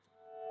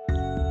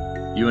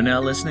You are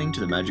now listening to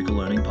the Magical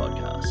Learning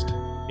Podcast.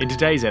 In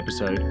today's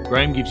episode,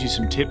 Graham gives you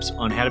some tips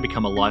on how to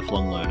become a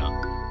lifelong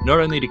learner. Not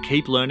only to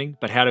keep learning,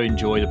 but how to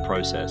enjoy the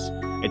process.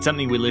 It's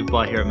something we live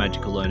by here at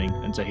Magical Learning,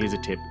 and so here's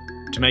a tip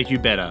to make you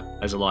better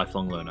as a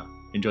lifelong learner.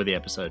 Enjoy the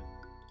episode.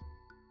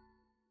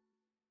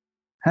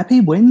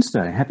 Happy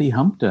Wednesday, happy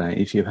hump day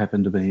if you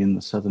happen to be in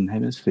the Southern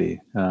Hemisphere.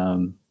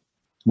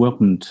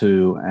 Welcome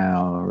to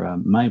our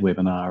May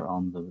webinar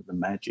on the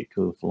magic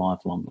of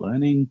lifelong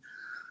learning.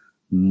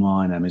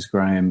 My name is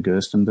Graham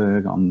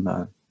Gerstenberg. I'm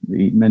the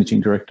Managing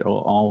Director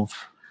of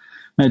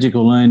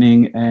Magical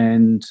Learning,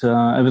 and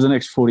over the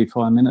next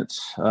 45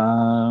 minutes,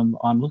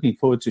 I'm looking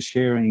forward to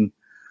sharing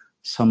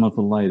some of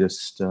the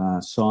latest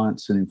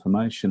science and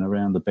information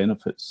around the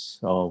benefits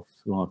of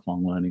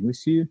lifelong learning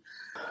with you.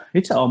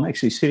 I'm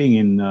actually sitting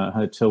in a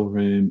hotel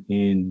room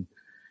in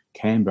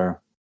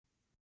Canberra,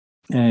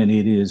 and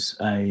it is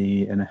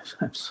an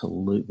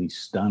absolutely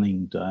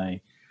stunning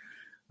day.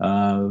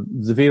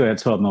 The view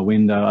outside my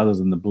window, other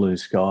than the blue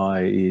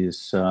sky,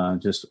 is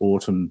just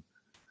autumn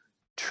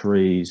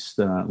trees,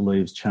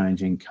 leaves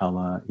changing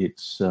colour.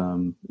 It's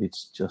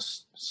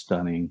just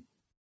stunning,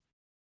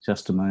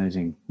 just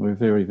amazing. We're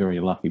very, very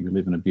lucky. We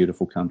live in a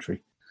beautiful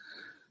country.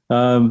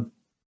 So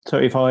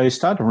if I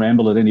start to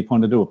ramble at any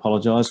point, I do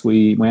apologise.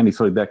 We only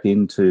flew back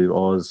into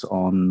Oz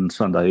on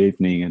Sunday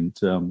evening,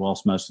 and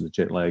whilst most of the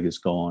jet lag is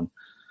gone,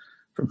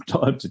 from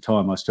time to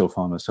time I still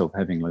find myself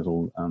having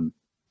little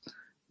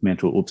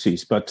mental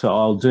oopsies, but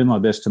I'll do my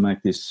best to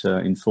make this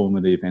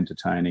informative,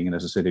 entertaining. And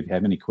as I said, if you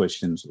have any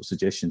questions or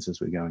suggestions as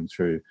we're going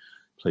through,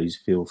 please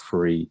feel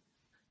free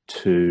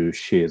to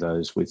share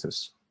those with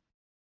us.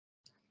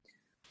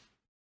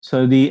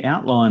 So the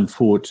outline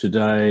for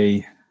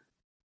today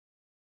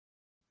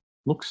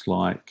looks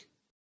like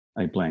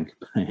a blank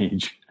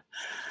page.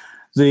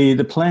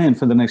 The plan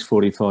for the next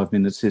 45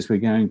 minutes is we're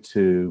going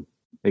to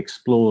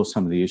explore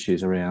some of the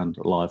issues around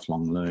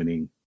lifelong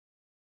learning.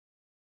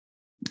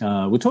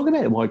 We're talking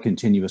about why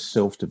continuous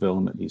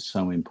self-development is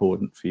so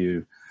important for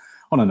you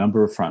on a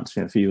number of fronts,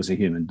 for you as a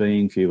human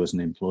being, for you as an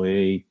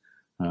employee,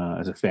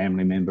 as a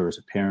family member, as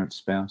a parent,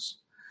 spouse.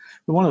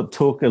 We want to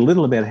talk a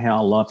little about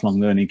how lifelong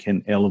learning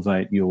can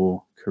elevate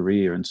your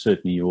career and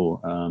certainly your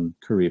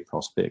career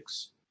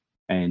prospects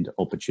and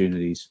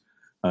opportunities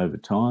over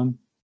time.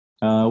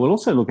 We'll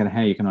also look at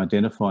how you can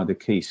identify the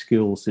key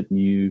skills that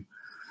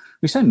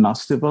we say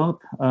must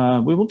develop.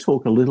 We will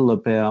talk a little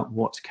about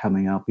what's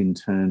coming up in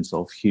terms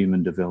of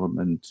human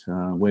development,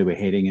 where we're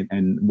heading,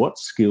 and what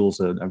skills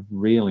are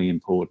really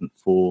important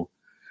for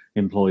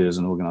employers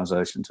and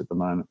organisations at the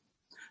moment.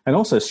 And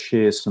also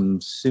share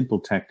some simple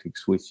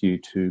tactics with you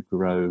to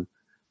grow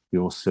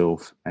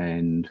yourself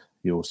and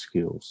your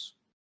skills.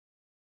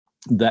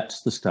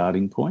 That's the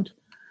starting point.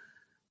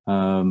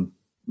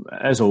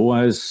 As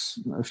always,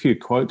 a few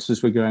quotes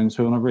as we're going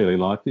through, and I really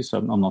like this.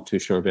 I'm not too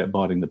sure about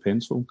biting the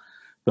pencil.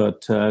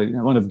 But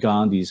one of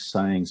Gandhi's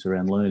sayings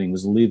around learning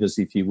was, live as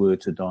if you were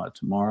to die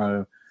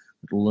tomorrow,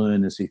 but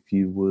learn as if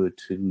you were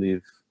to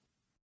live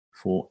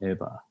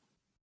forever.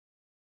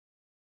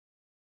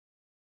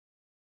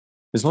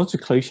 There's lots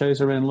of cliches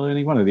around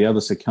learning. One of the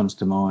others that comes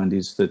to mind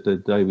is that the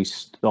day we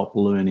stop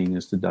learning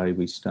is the day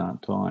we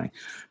start dying.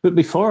 But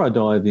before I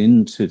dive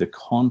into the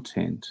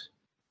content,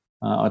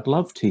 I'd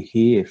love to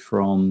hear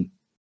from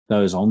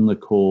those on the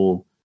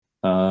call.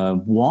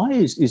 Why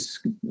is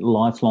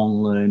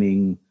lifelong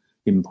learning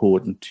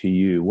important to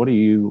you? What do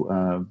you,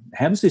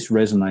 how does this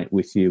resonate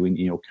with you in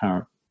your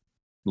current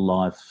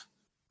life,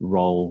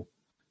 role,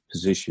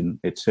 position,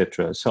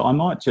 etc.? So I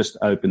might just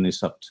open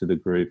this up to the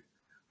group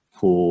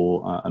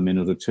for a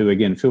minute or two.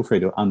 Again, feel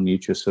free to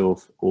unmute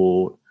yourself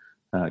or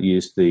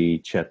use the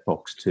chat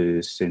box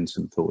to send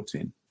some thoughts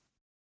in.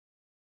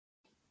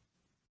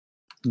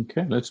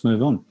 Okay, let's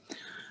move on.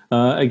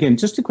 Again,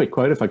 just a quick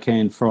quote, if I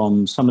can,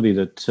 from somebody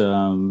that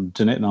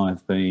Jeanette and I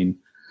have been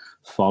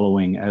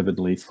following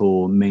avidly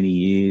for many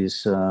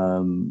years.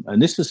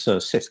 And this is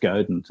Seth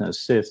Godin.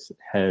 Seth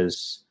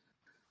has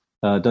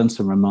done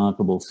some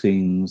remarkable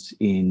things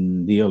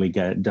in the early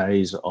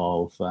days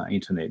of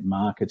internet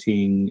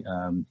marketing.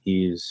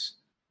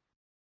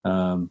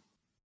 I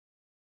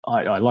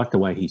like the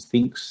way he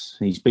thinks.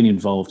 He's been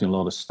involved in a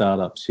lot of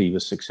startups. He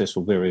was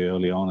successful very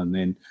early on, and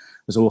then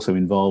was also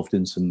involved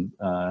in some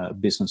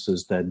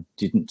businesses that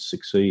didn't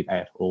succeed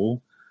at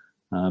all.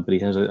 But he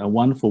has a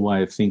wonderful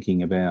way of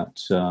thinking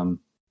about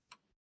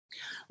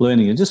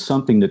learning, and just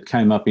something that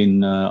came up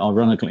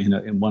ironically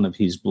in one of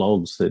his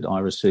blogs that I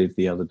received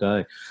the other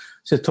day.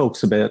 So it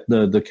talks about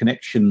the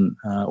connection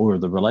or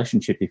the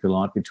relationship, if you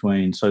like,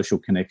 between social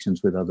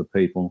connections with other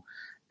people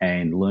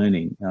and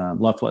learning.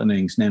 Lifelong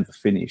learning is never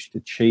finished.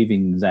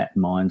 Achieving that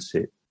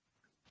mindset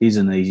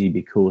isn't easy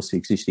because the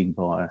existing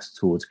bias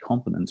towards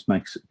competence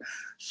makes it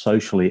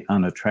socially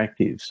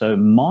unattractive. So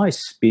my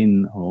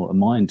spin or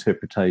my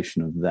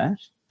interpretation of that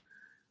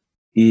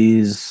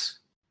is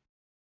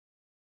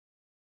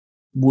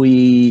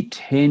we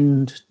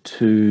tend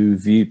to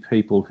view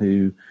people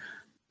who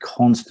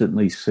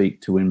constantly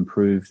seek to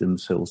improve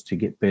themselves, to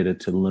get better,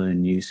 to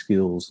learn new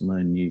skills,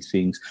 learn new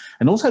things,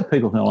 and also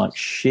people who like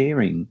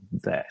sharing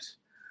that,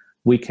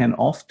 we can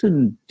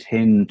often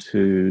tend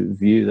to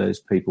view those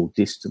people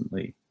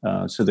distantly.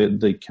 So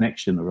the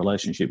connection, the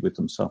relationship with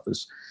them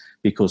suffers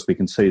because we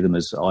can see them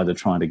as either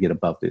trying to get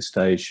above their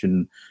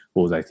station,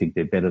 or they think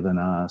they're better than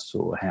us,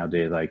 or how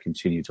dare they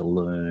continue to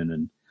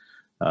learn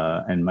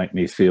and make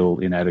me feel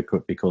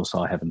inadequate because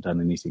I haven't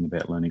done anything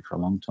about learning for a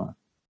long time.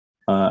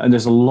 And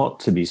there's a lot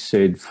to be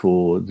said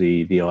for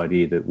the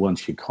idea that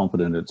once you're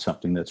competent at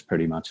something, that's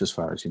pretty much as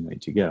far as you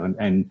need to go.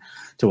 And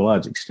to a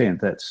large extent,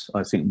 that's,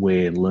 I think,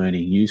 where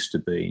learning used to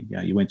be. You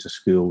know, you went to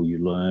school, you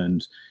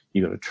learned,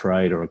 you got a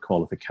trade or a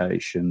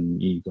qualification,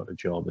 you got a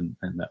job, and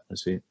that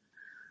was it.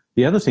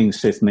 The other thing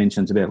Seth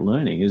mentions about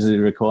learning is that it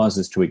requires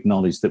us to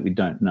acknowledge that we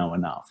don't know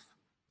enough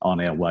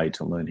on our way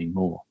to learning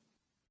more.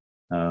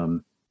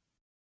 And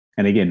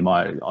again,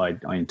 I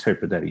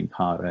interpret that in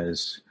part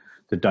as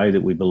the day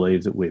that we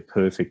believe that we're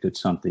perfect at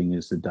something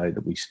is the day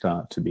that we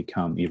start to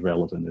become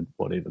irrelevant at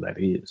whatever that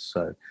is.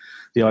 So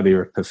the idea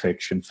of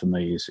perfection for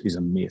me is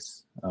a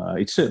myth.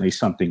 It's certainly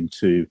something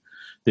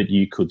that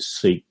you could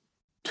seek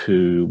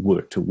to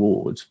work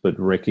towards, but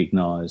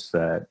recognise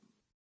that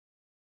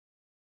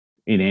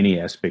in any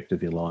aspect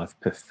of your life,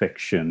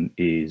 perfection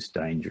is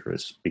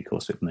dangerous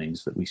because it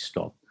means that we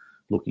stop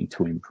looking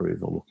to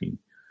improve or looking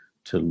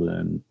to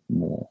learn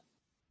more.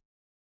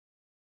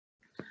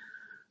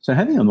 So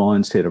having a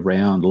mindset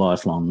around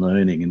lifelong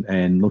learning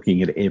and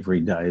looking at every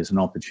day as an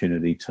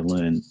opportunity to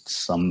learn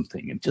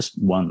something, and just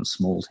one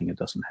small thing, it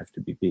doesn't have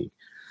to be big,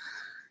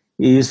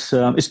 is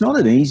it's not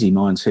an easy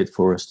mindset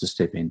for us to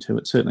step into.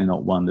 It's certainly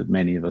not one that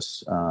many of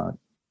us are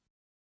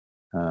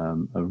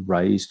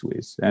raised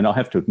with. And I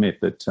have to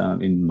admit that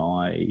in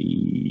my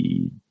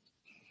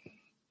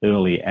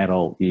early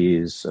adult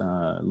years,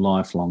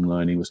 lifelong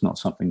learning was not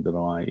something that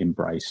I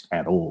embraced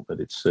at all,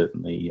 but it's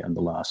certainly in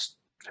the last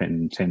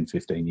 10,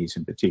 15 years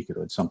in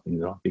particular, it's something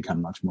that I've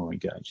become much more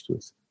engaged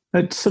with.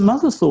 But some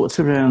other thoughts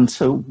around,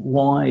 so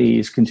why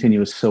is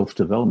continuous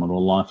self-development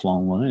or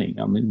lifelong learning?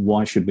 I mean,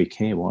 why should we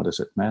care? Why does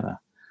it matter?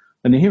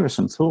 And here are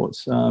some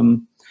thoughts.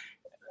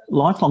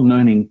 Lifelong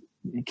learning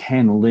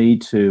can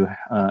lead to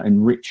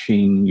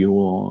enriching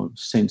your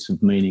sense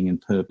of meaning and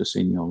purpose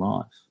in your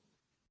life.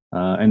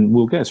 And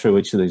we'll go through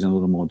each of these in a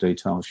little more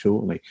detail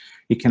shortly.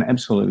 It can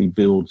absolutely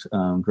build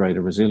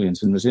greater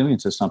resilience, and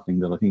resilience is something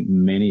that I think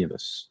many of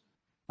us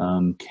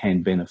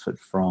can benefit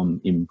from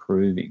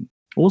improving.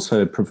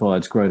 Also, it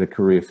provides greater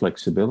career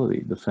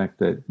flexibility. The fact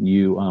that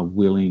you are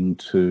willing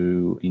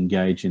to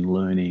engage in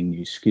learning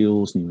new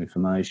skills, new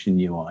information,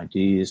 new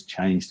ideas,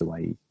 change the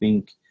way you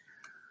think,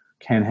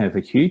 can have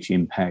a huge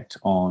impact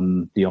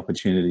on the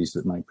opportunities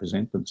that may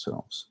present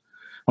themselves.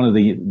 One of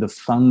the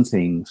fun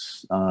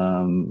things,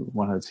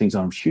 one of the things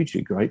I'm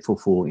hugely grateful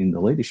for in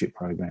the leadership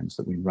programs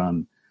that we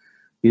run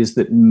is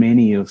that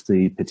many of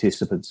the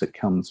participants that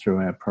come through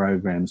our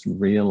programs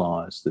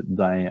realise that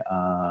they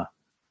are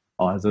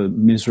either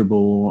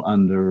miserable,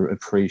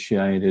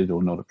 underappreciated,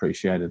 or not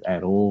appreciated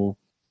at all,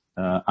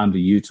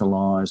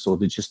 underutilised, or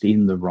they're just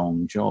in the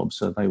wrong job.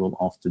 So they will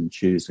often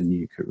choose a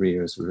new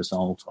career as a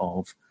result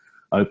of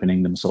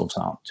opening themselves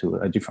up to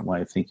a different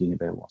way of thinking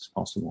about what's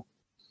possible.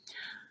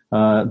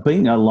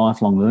 Being a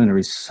lifelong learner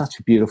is such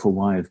a beautiful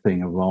way of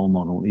being a role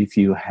model. If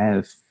you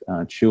have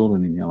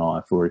children in your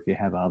life, or if you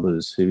have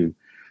others who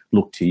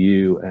look to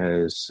you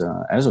as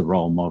a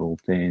role model,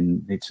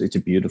 then it's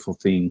a beautiful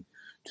thing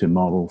to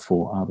model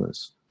for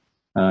others.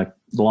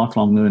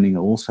 Lifelong learning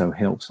also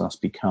helps us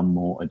become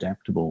more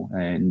adaptable,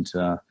 and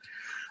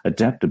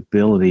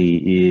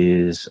adaptability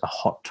is a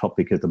hot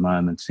topic at the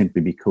moment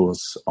simply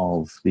because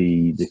of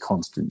the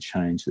constant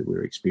change that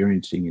we're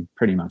experiencing in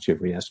pretty much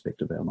every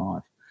aspect of our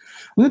life.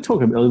 I'm going to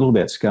talk a little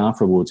about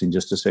SCARF rewards in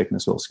just a second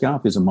as well.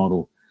 SCARF is a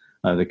model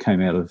that came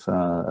out of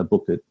a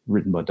book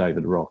written by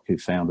David Rock, who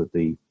founded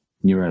the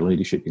Neuro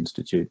Leadership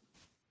Institute.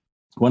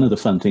 One of the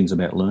fun things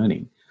about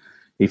learning,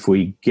 if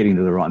we get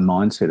into the right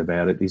mindset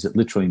about it, is it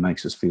literally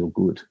makes us feel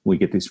good. We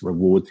get this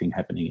reward thing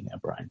happening in our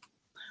brain.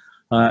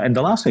 And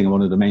the last thing I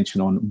wanted to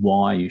mention on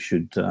why you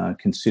should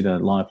consider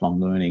lifelong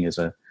learning as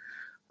a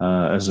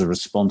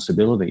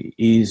responsibility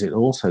is it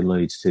also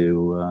leads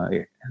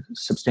to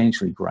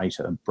substantially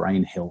greater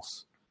brain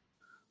health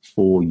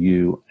for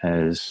you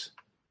as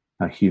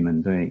a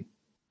human being.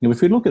 Now,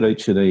 if we look at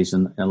each of these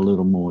in a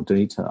little more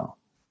detail,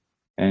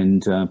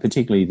 and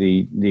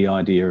particularly the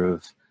idea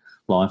of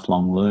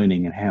lifelong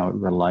learning and how it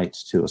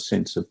relates to a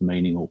sense of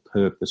meaning or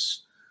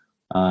purpose,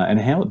 and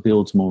how it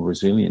builds more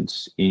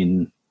resilience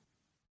in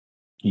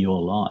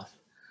your life.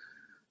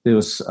 There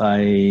was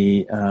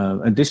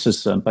and this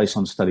is based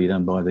on a study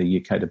done by the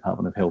UK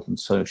Department of Health and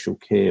Social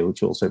Care,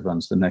 which also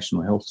runs the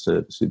National Health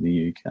Service in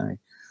the UK.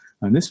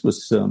 And this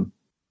was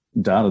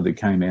data that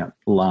came out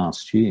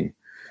last year.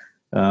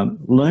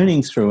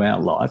 Learning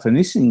throughout life, and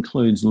this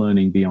includes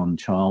learning beyond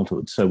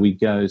childhood. So we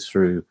go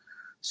through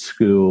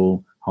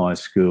school, high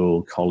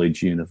school,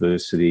 college,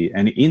 university.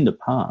 And in the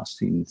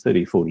past, in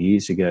 30, 40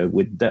 years ago,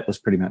 that was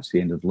pretty much the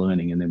end of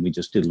learning. And then we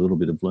just did a little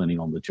bit of learning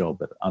on the job,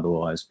 but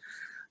otherwise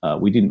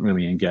we didn't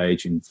really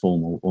engage in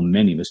formal, or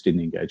many of us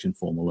didn't engage in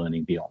formal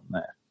learning beyond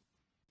that.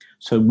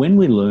 So when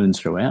we learn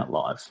throughout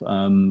life,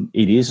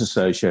 it is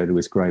associated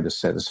with greater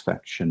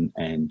satisfaction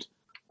and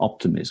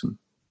optimism.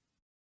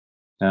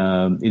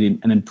 An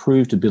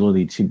improved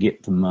ability to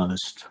get the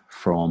most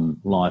from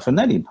life. And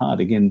that in part,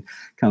 again,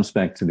 comes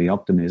back to the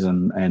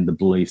optimism and the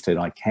belief that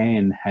I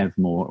can have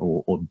more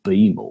or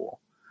be more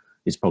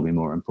is probably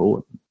more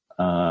important,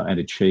 and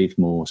achieve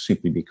more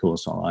simply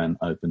because I am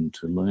open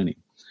to learning.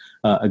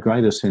 A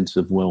greater sense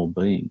of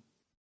well-being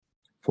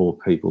for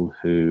people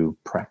who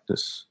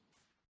practice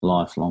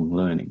lifelong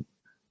learning.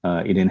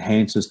 It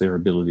enhances their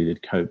ability to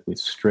cope with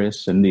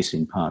stress, and this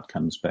in part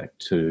comes back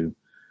to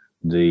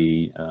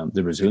the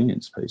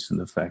resilience piece and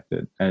the fact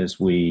that as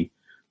we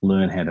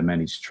learn how to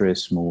manage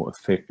stress more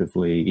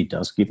effectively, it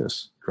does give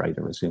us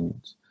greater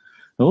resilience.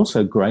 But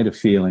also greater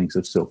feelings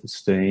of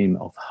self-esteem,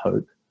 of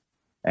hope,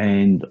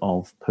 and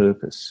of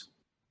purpose.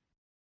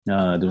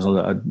 There was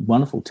a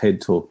wonderful TED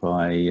talk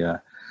by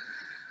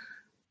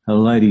a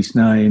lady's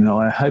name,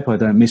 I hope I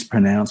don't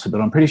mispronounce it,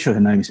 but I'm pretty sure her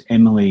name is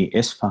Emily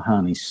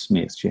Esfahani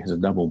Smith. She has a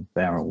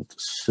double-barreled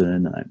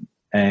surname.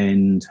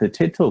 And her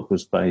TED talk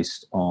was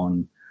based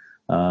on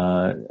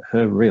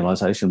her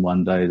realisation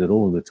one day that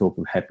all of the talk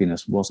of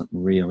happiness wasn't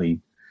really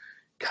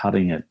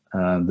cutting it,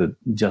 that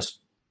just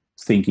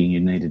thinking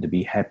you needed to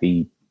be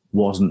happy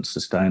wasn't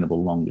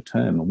sustainable longer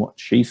term. And what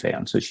she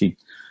found, so she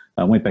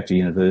went back to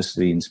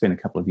university and spent a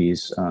couple of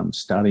years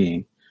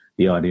studying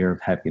the idea of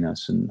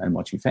happiness, and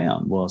what she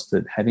found was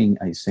that having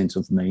a sense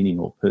of meaning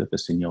or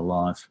purpose in your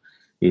life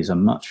is a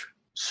much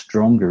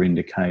stronger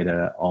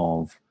indicator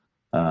of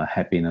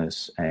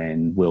happiness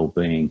and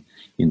well-being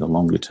in the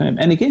longer term.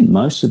 And again,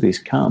 most of this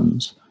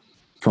comes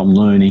from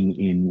learning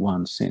in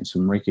one sense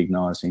and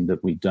recognising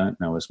that we don't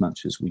know as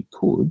much as we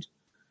could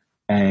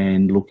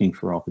and looking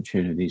for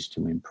opportunities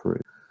to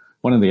improve.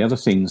 One of the other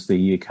things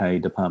the UK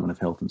Department of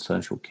Health and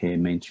Social Care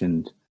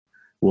mentioned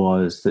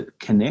was that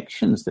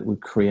connections that we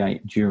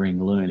create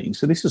during learning.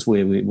 So this is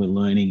where we're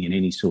learning in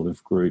any sort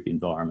of group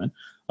environment.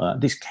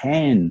 This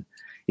can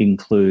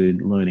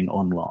include learning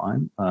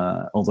online,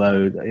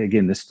 although,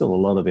 again, there's still a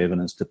lot of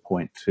evidence to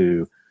point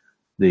to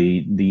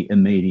the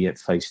immediate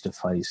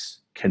face-to-face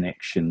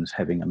connections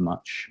having a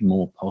much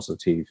more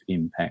positive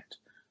impact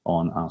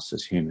on us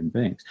as human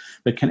beings.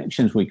 But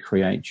connections we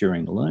create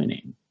during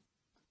learning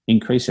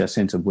increase our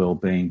sense of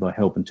well-being by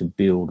helping to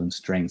build and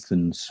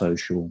strengthen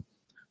social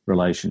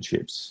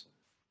relationships.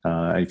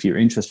 If you're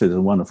interested, there's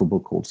a wonderful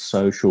book called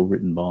Social,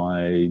 written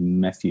by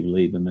Matthew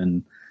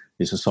Lieberman.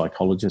 He's a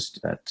psychologist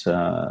at,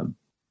 I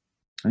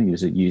think he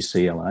was at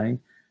UCLA,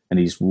 and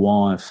his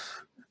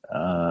wife,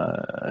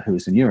 who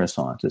is a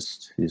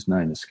neuroscientist, his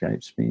name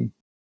escapes me,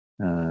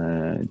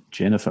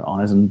 Jennifer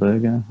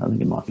Eisenberger, I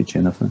think it might be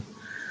Jennifer.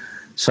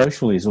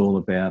 Social is all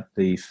about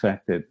the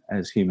fact that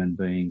as human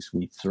beings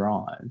we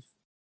thrive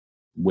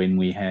when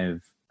we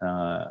have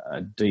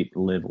a deep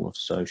level of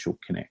social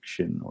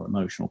connection or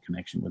emotional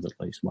connection with at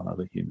least one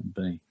other human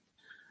being.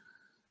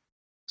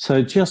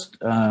 So just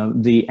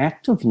the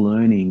act of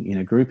learning in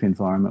a group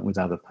environment with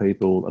other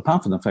people,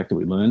 apart from the fact that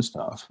we learn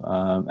stuff,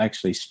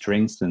 actually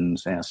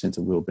strengthens our sense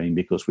of well-being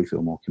because we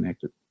feel more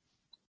connected.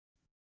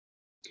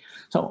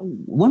 So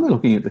when we're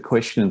looking at the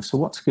question of, so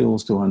what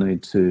skills do I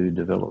need to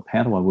develop?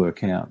 How do I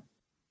work out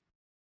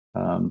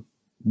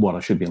what I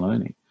should be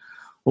learning?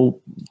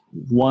 Well,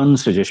 one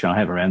suggestion I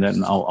have around that,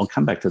 and I'll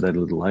come back to that a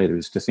little later,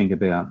 is to think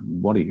about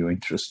what are you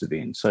interested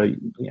in. So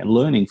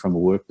learning from a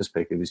work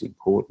perspective is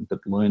important, but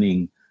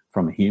learning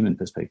from a human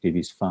perspective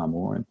is far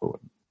more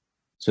important.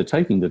 So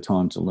taking the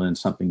time to learn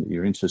something that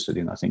you're interested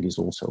in, I think, is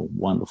also a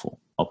wonderful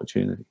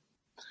opportunity.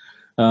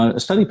 A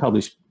study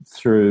published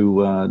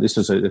through, this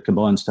is a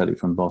combined study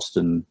from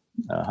Boston,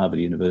 Harvard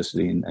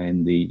University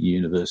and the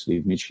University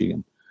of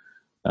Michigan,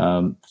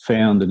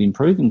 found that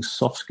improving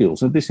soft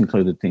skills, and this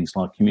included things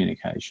like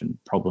communication,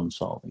 problem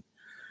solving,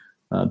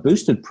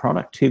 boosted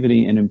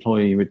productivity and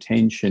employee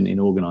retention in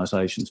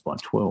organisations by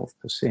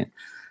 12%,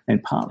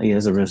 and partly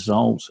as a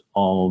result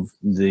of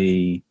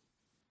the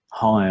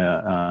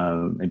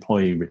higher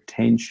employee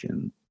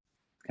retention,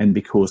 and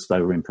because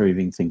they were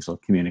improving things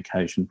like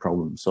communication,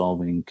 problem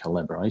solving,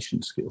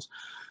 collaboration skills.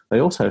 They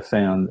also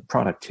found that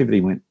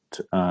productivity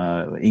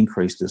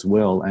increased as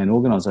well, and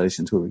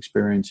organisations were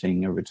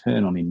experiencing a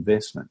return on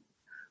investment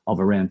of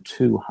around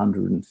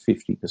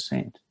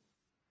 250%.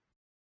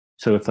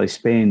 So if they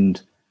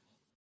spend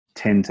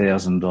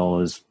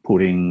 $10,000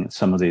 putting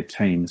some of their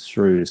teams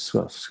through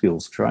soft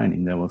skills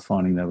training, they were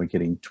finding they were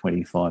getting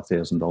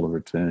 $25,000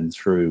 return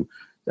through,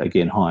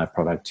 again, higher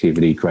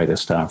productivity, greater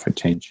staff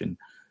retention,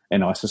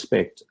 and I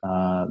suspect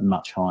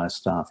much higher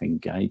staff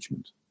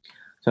engagement.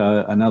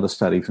 So another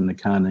study from the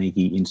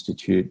Carnegie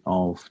Institute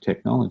of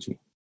Technology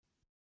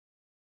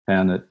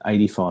found that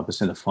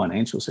 85% of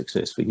financial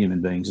success for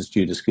human beings is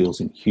due to skills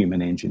in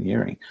human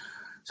engineering.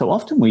 So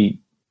often we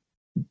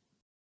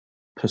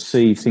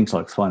perceive things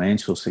like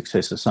financial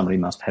success as somebody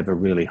must have a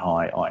really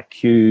high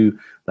IQ,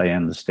 they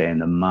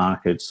understand the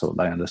markets, or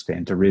they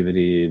understand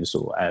derivatives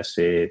or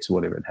assets,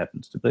 whatever it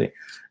happens to be.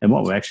 And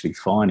what we're actually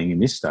finding in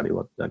this study,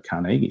 what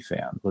Carnegie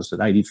found, was that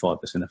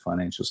 85% of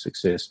financial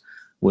success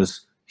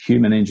was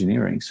human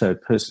engineering. So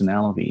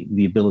personality,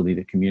 the ability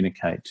to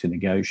communicate, to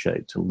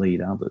negotiate, to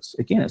lead others.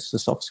 Again, it's the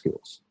soft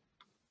skills.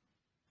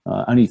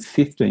 Only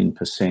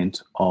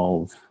 15%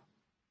 of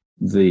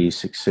the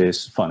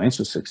success,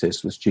 financial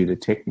success, was due to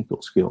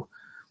technical skill.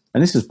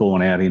 And this is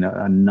borne out in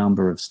a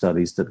number of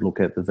studies that look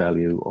at the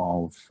value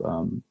of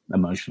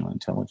emotional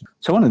intelligence.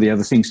 So one of the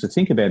other things to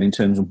think about in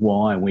terms of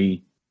why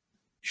we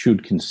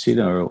should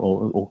consider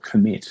or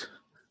commit,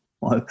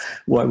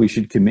 why we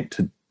should commit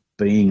to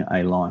being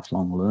a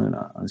lifelong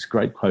learner. This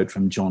great quote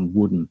from John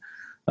Wooden.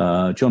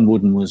 John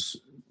Wooden was,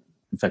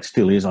 in fact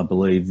still is, I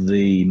believe,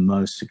 the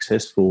most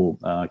successful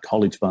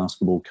college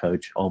basketball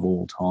coach of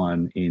all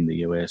time in the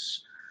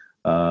US.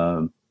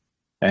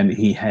 And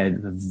he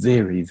had a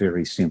very,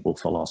 very simple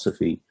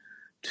philosophy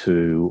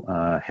to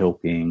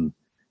helping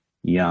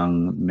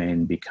young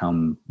men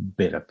become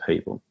better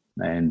people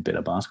and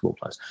better basketball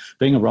players.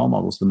 Being a role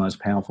model is the most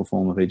powerful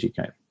form of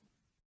educating.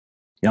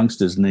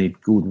 Youngsters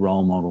need good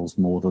role models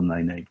more than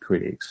they need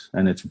critics,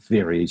 and it's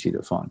very easy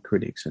to find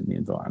critics in the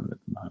environment at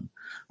the moment.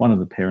 One of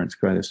the parents'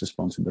 greatest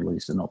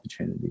responsibilities and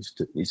opportunities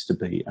is to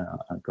be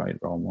a great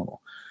role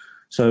model.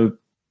 So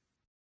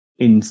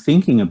in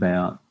thinking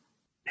about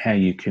how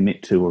you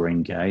commit to or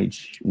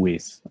engage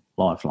with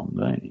lifelong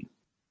learning,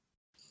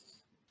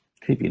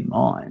 keep in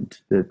mind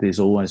that there's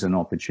always an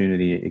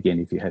opportunity, again,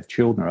 if you have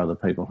children or other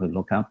people who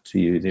look up to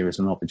you, there is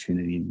an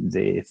opportunity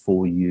there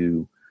for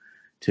you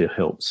to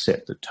help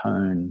set the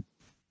tone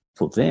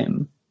for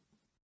them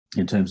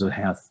in terms of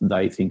how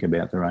they think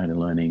about their own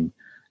learning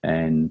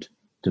and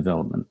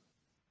development.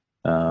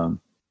 One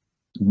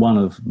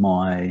of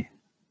my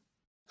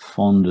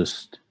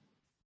fondest,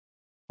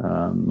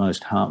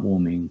 most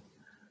heartwarming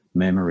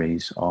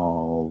memories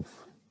of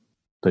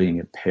being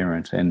a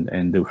parent,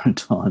 and there were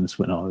times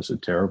when I was a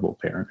terrible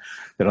parent,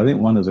 but I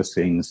think one of the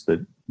things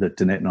that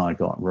Danette and I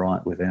got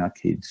right with our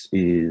kids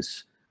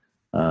is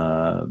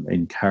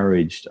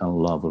encouraged a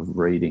love of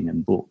reading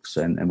and books.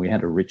 And we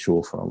had a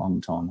ritual for a long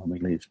time when we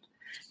lived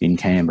in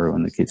Canberra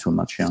when the kids were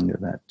much younger,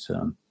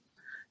 that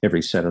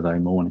every Saturday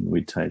morning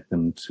we'd take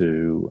them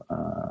to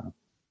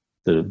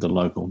the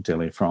local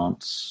Deli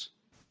France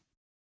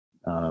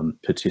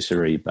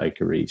patisserie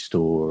bakery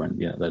store, and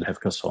they'd have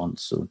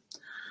croissants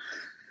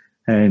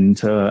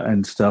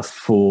and stuff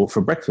for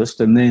breakfast,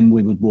 and then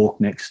we would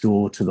walk next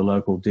door to the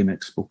local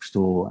Dimex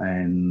bookstore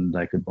and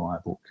they could buy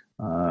a book.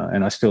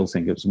 And I still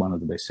think it was one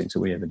of the best things that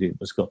we ever did,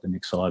 was got them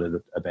excited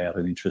about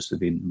and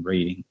interested in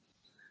reading.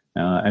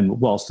 And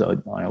whilst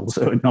I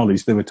also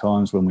acknowledge there were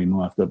times when we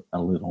might have got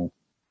a little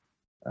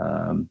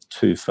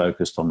too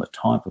focused on the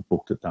type of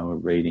book that they were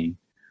reading,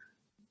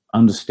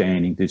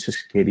 understanding that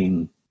just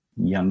getting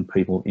young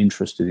people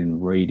interested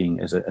in reading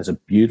as a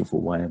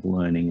beautiful way of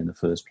learning in the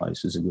first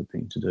place is a good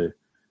thing to do.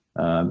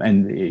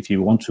 And if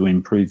you want to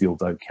improve your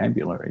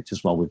vocabulary,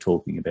 just while we're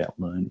talking about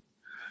learning,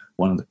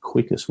 one of the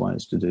quickest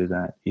ways to do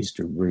that is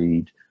to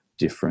read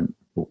different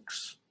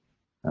books.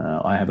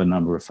 I have a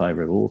number of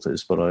favourite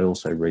authors, but I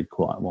also read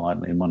quite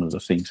widely, and one of the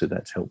things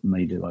that's helped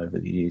me do over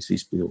the years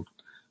is build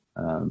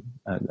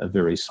a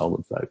very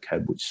solid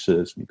vocab, which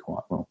serves me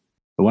quite well.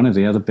 But one of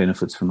the other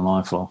benefits from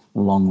lifelong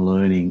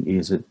learning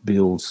is it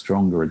builds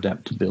stronger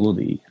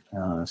adaptability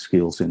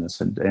skills in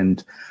us.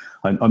 And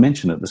I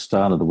mentioned at the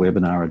start of the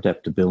webinar,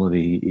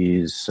 adaptability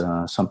is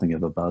something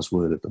of a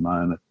buzzword at the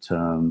moment. It's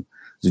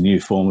a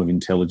new form of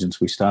intelligence.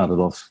 We started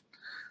off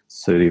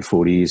 30 or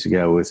 40 years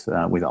ago with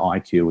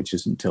IQ, which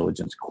is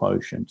intelligence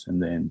quotient,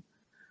 and then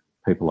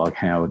people like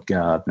Howard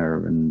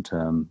Gardner and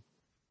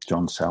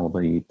John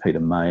Salaby, Peter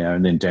Mayo,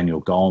 and then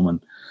Daniel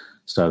Goleman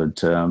started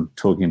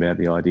talking about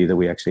the idea that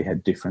we actually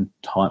had different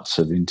types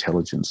of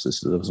intelligence.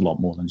 There was a lot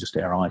more than just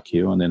our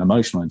IQ. And then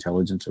emotional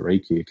intelligence, or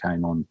EQ,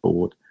 came on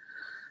board.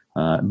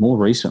 More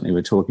recently,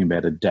 we're talking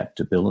about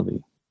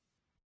adaptability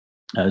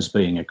as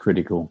being a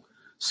critical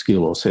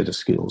skill or set of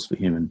skills for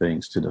human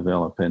beings to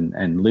develop.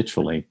 And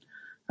literally,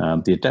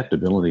 the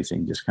adaptability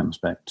thing just comes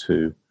back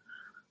to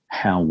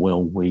how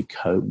well we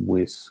cope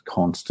with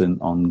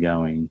constant,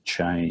 ongoing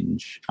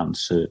change,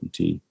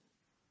 uncertainty.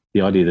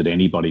 The idea that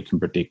anybody can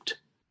predict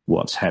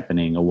what's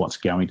happening or what's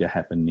going to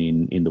happen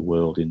in the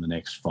world in the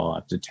next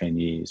 5 to 10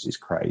 years is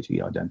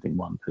crazy. I don't think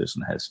one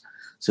person has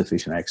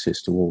sufficient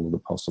access to all of the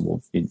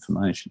possible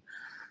information.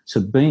 So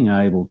being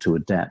able to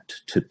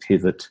adapt, to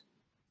pivot,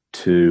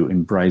 to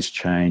embrace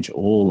change,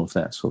 all of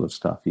that sort of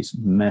stuff is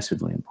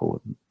massively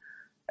important.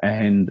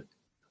 And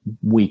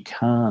we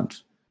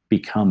can't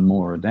become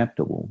more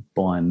adaptable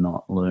by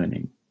not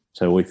learning.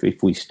 So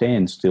if we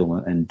stand still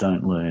and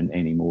don't learn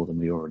any more than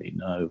we already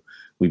know,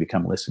 we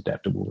become less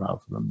adaptable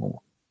rather than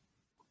more.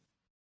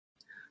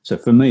 So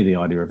for me, the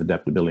idea of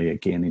adaptability,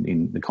 again,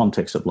 in the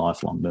context of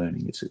lifelong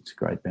learning, it's a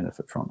great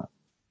benefit from it.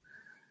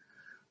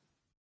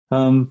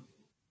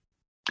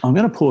 I'm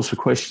going to pause for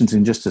questions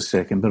in just a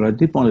second, but I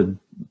did want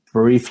to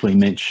briefly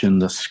mention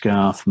the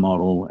SCARF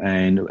model.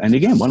 And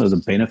again, one of the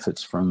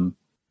benefits from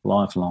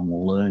lifelong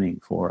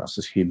learning for us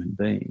as human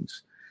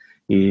beings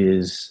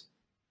is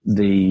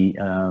the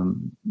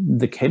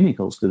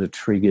chemicals that are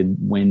triggered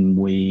when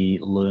we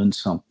learn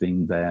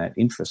something that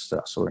interests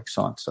us or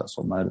excites us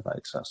or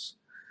motivates us.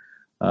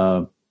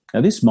 Now,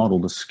 this model,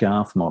 the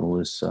SCARF model,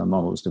 is a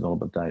model that's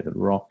developed by David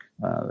Rock,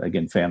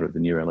 again, founder of the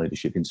Neuro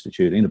Leadership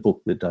Institute, in a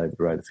book that David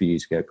wrote a few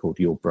years ago called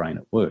Your Brain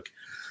at Work.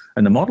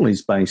 And the model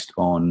is based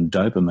on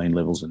dopamine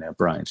levels in our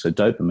brain. So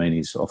dopamine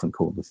is often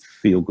called the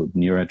feel-good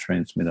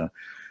neurotransmitter.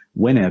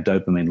 When our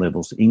dopamine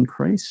levels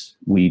increase,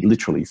 we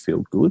literally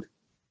feel good.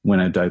 When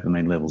our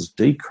dopamine levels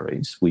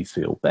decrease, we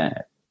feel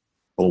bad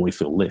or we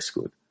feel less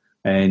good.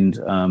 And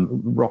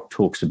Rock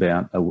talks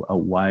about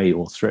away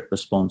or threat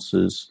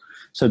responses.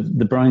 So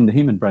the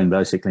human brain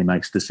basically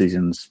makes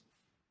decisions,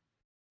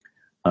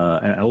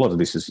 and a lot of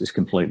this is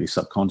completely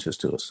subconscious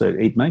to us. So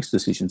it makes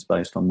decisions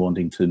based on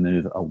wanting to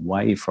move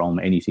away from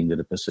anything that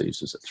it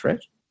perceives as a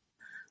threat.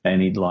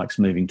 And it likes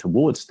moving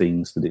towards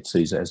things that it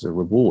sees as a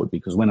reward,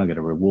 because when I get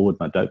a reward,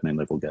 my dopamine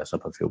level goes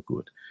up, I feel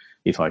good.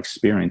 If I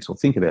experience or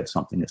think about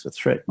something as a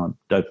threat, my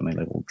dopamine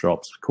level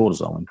drops,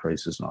 cortisol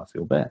increases, and I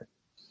feel bad.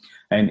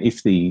 And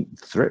if the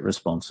threat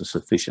response is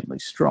sufficiently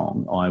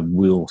strong, I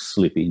will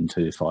slip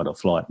into fight or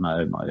flight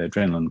mode. My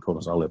adrenaline,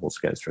 cortisol levels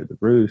go through the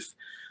roof.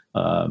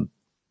 And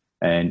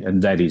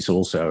that is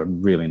also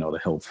really not a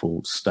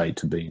helpful state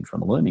to be in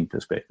from a learning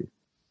perspective.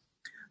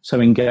 So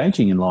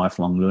engaging in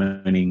lifelong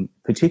learning,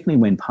 particularly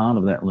when part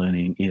of that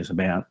learning is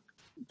about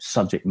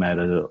subject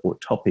matter or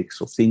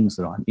topics or things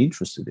that I'm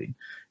interested in,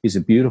 is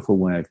a beautiful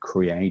way of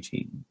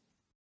creating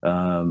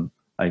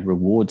a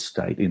reward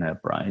state in our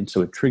brain.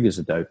 So it triggers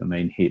a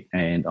dopamine hit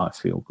and I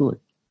feel good.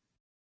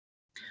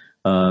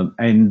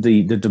 And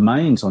the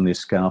domains on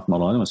this SCARF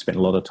model, I don't want to spend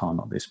a lot of time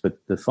on this, but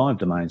the 5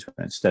 domains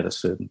around status,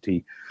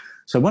 certainty.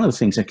 So one of the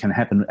things that can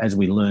happen as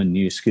we learn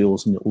new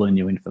skills and learn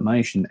new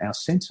information, our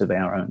sense of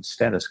our own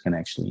status can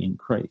actually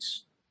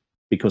increase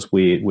because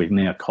we're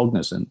now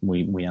cognizant,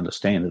 we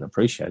understand and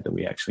appreciate that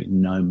we actually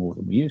know more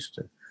than we used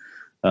to.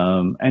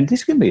 And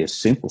this can be a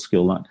simple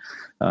skill like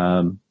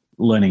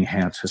learning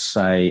how to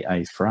say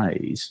a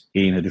phrase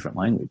in a different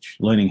language,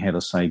 learning how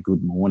to say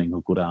good morning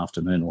or good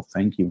afternoon or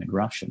thank you in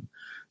Russian.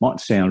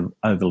 Might sound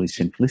overly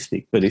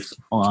simplistic, but if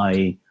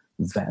I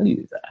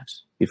value that,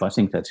 if I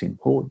think that's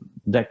important,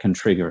 that can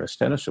trigger a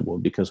status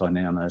reward because I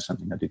now know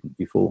something I didn't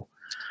before.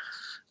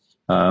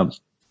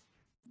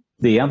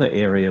 The other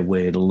area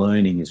where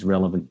learning is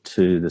relevant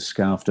to the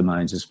SCARF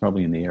domains is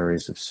probably in the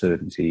areas of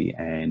certainty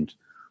and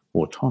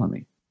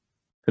autonomy.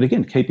 But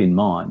again, keep in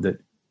mind that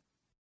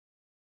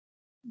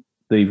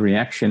the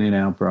reaction in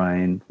our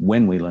brain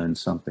when we learn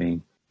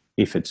something,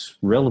 if it's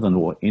relevant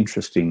or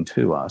interesting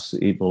to us,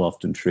 it will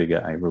often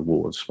trigger a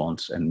reward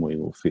response and we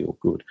will feel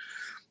good.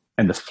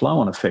 And the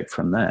flow-on effect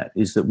from that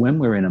is that when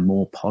we're in a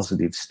more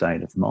positive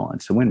state of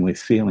mind, so when we're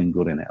feeling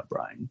good in our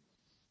brain,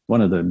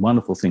 one of the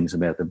wonderful things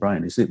about the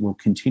brain is it will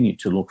continue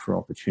to look for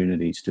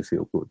opportunities to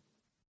feel good.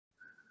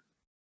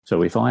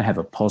 So if I have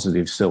a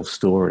positive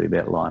self-story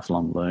about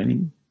lifelong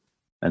learning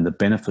and the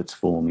benefits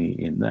for me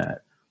in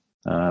that,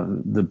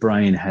 the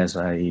brain has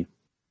a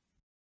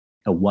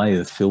way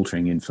of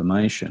filtering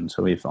information.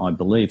 So if I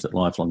believe that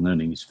lifelong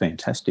learning is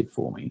fantastic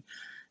for me,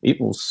 it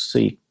will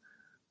seek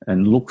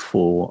and look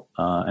for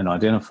and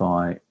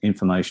identify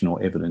information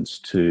or evidence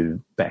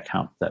to back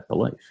up that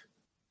belief.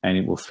 And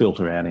it will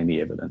filter out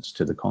any evidence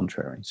to the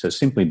contrary. So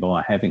simply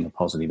by having a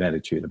positive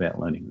attitude about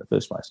learning in the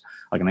first place,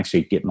 I can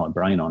actually get my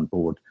brain on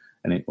board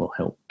and it will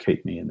help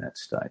keep me in that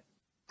state.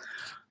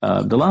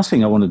 The last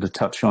thing I wanted to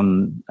touch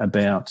on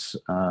about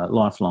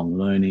lifelong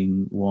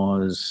learning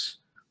was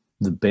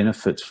the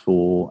benefits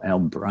for our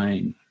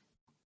brain.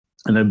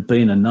 And there have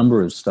been a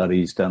number of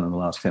studies done in the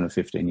last 10 or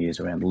 15 years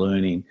around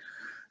learning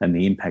and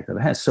the impact that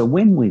it has. So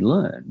when we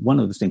learn, one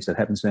of the things that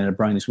happens in our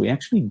brain is we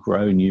actually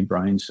grow new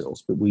brain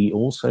cells, but we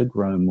also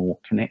grow more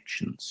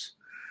connections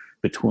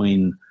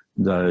between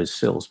those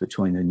cells,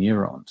 between the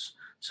neurons.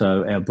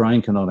 So our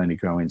brain can not only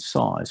grow in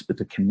size, but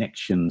the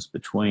connections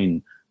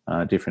between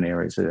different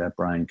areas of our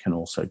brain can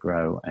also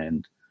grow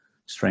and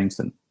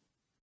strengthen.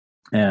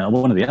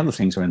 One of the other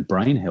things around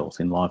brain health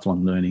in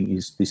lifelong learning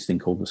is this thing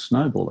called the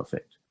snowball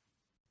effect.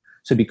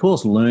 So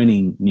because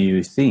learning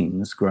new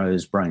things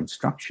grows brain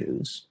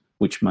structures,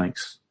 which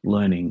makes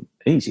learning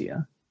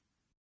easier,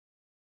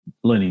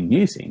 learning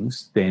new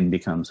things then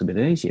becomes a bit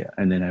easier.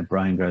 And then our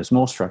brain grows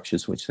more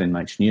structures, which then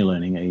makes new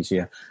learning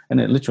easier.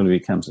 And it literally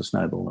becomes a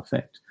snowball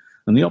effect.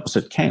 And the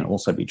opposite can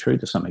also be true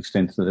to some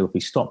extent, that if we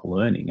stop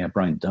learning, our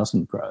brain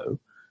doesn't grow.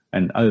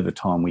 And over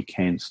time, we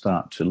can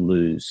start to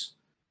lose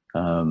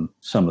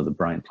some of the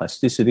brain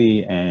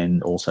plasticity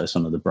and also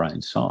some of the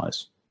brain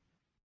size.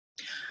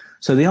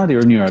 So the idea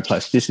of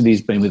neuroplasticity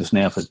has been with us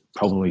now for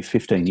probably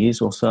 15 years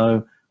or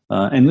so.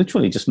 And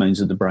literally just means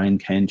that the brain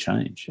can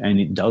change, and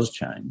it does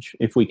change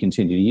if we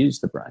continue to use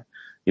the brain.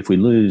 If we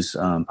lose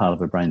part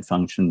of a brain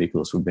function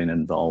because we've been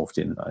involved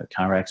in a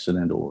car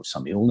accident or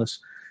some illness,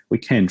 we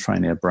can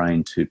train our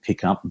brain to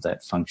pick up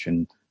that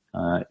function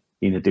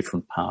in a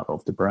different part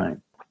of the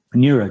brain.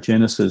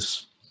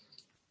 Neurogenesis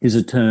is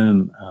a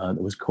term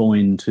that was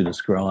coined to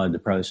describe the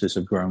process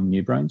of growing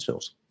new brain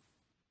cells.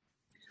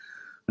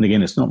 And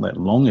again, it's not that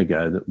long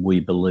ago that we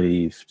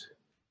believed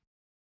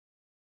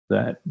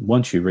that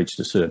once you reached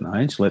a certain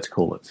age, let's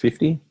call it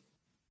 50,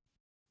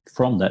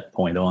 from that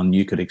point on,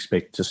 you could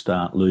expect to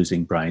start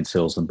losing brain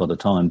cells. And by the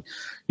time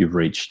you've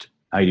reached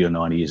 80 or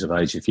 90 years of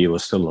age, if you were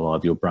still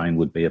alive, your brain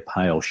would be a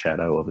pale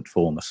shadow of its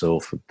former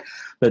self.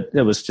 But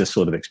that was just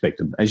sort of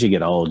expected. As you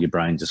get old, your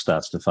brain just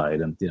starts to fade,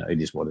 and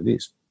it is what it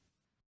is.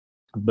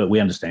 But we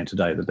understand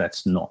today that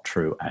that's not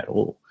true at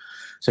all.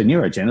 So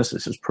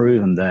neurogenesis has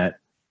proven that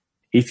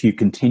if you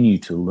continue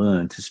to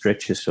learn, to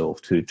stretch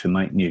yourself, to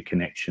make new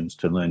connections,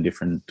 to learn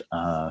different,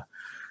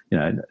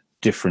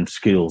 different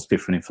skills,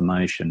 different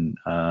information,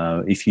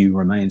 if you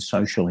remain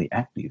socially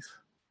active,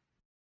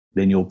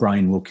 then your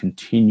brain will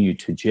continue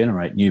to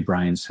generate new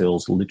brain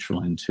cells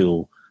literally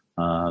until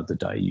the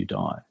day you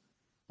die,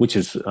 which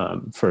is,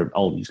 for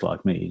oldies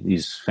like me,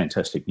 is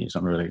fantastic news.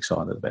 I'm really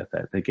excited about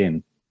that.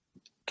 Again,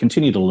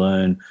 continue to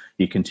learn,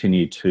 you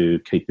continue to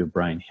keep your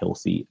brain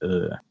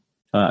healthier.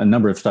 A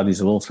number of studies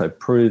have also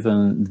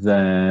proven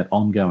that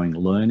ongoing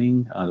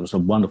learning, there was a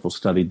wonderful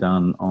study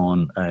done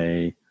on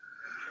a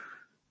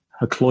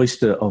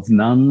cloister of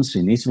nuns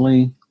in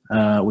Italy,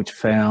 which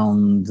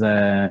found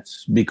that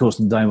because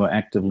they were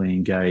actively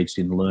engaged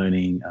in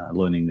learning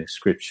their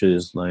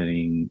scriptures,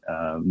 learning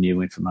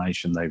new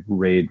information, they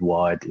read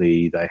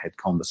widely, they had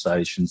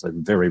conversations, they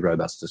had very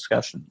robust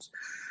discussions,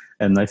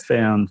 and they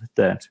found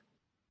that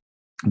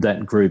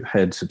that group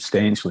had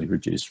substantially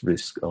reduced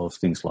risk of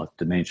things like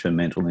dementia,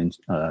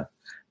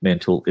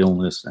 mental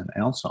illness, and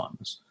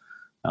Alzheimer's.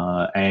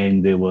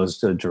 And there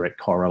was a direct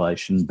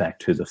correlation back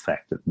to the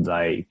fact that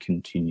they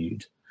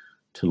continued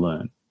to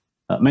learn.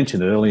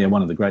 Mentioned earlier,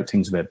 one of the great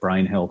things about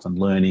brain health and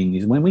learning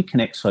is when we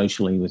connect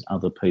socially with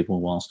other people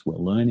whilst we're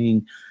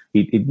learning,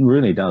 it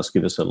really does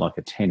give us a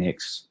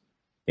 10x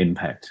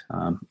impact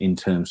in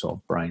terms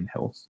of brain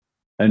health.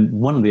 And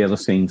one of the other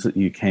things that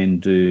you can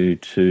do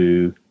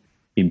to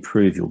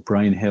improve your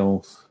brain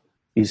health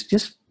is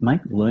just make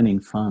learning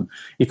fun.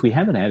 If we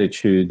have an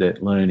attitude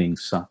that learning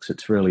sucks,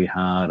 it's really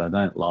hard, I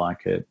don't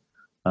like it,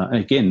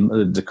 again,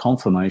 the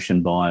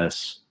confirmation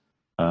bias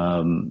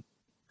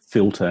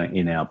filter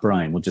in our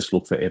brain will just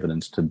look for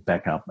evidence to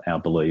back up our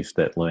belief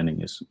that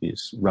learning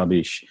is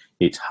rubbish,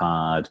 it's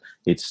hard,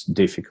 it's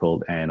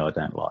difficult, and I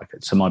don't like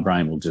it. So my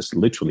brain will just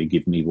literally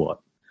give me what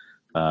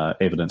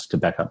evidence to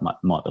back up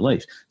my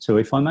belief. So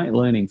if I make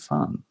learning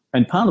fun,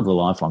 and part of the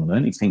lifelong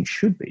learning thing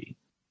should be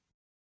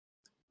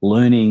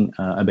learning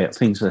about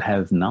things that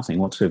have nothing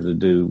whatsoever to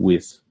do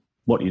with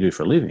what you do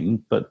for a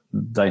living, but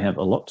they have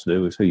a lot to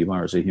do with who you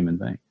are as a human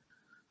being.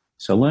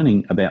 So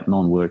learning about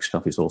non-work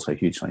stuff is also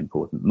hugely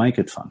important. Make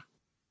it fun.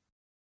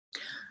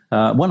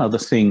 One other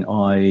thing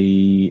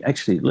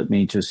let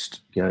me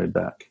just go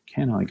back.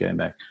 Can I go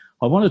back?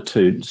 I wanted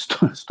to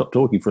stop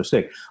talking for a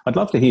sec. I'd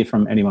love to hear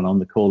from anyone on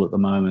the call at the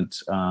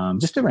moment,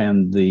 just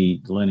around the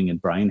learning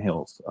and brain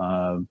health.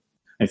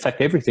 In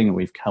fact, everything that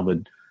we've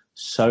covered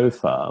so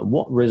far,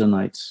 what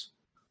resonates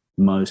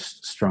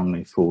most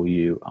strongly for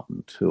you up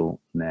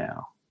until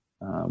now?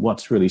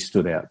 What's really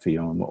stood out for you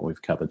on what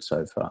we've covered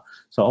so far?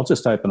 So I'll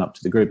just open up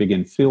to the group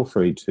again. Feel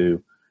free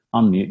to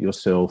unmute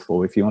yourself,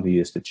 or if you want to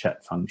use the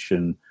chat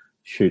function,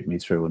 shoot me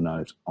through a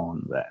note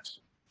on that.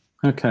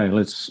 Okay,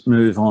 let's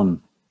move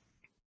on.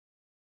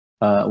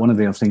 One of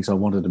the other things I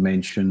wanted to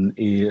mention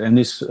is, and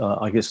this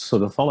I guess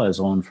sort of follows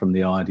on from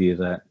the idea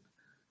that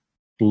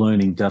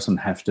learning doesn't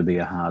have to be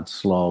a hard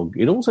slog.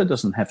 It also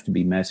doesn't have to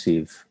be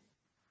massive.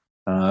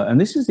 And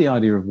this is the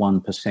idea of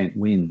 1%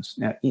 wins.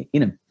 Now,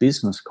 in a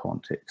business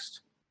context,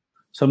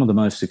 some of the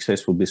most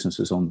successful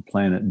businesses on the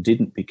planet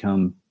didn't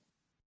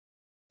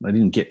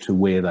get to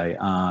where they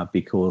are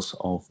because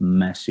of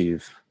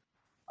massive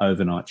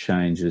overnight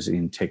changes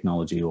in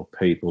technology or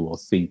people or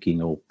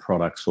thinking or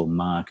products or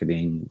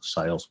marketing,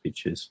 sales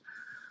pitches.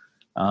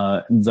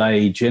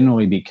 They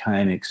generally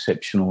became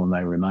exceptional, and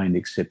they remained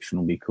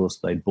exceptional because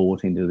they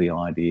bought into the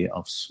idea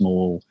of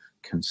small,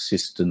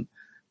 consistent,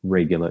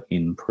 regular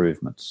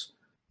improvements.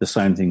 The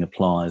same thing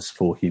applies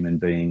for human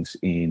beings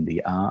in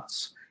the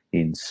arts,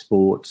 in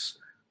sports.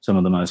 Some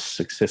of the most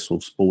successful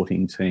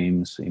sporting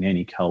teams in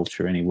any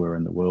culture, anywhere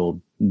in the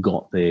world,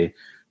 got there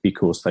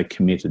because they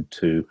committed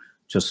to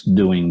just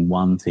doing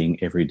one thing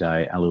every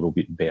day a little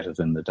bit better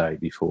than the day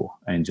before,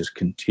 and just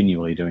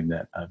continually doing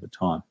that over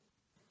time.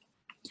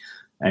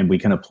 And we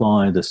can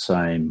apply the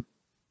same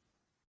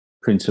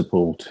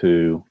principle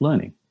to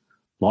learning.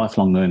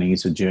 Lifelong learning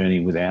is a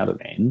journey without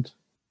an end.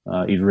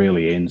 It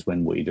rarely ends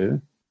when we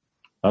do.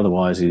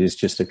 Otherwise, it is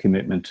just a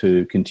commitment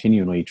to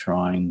continually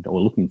trying or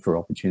looking for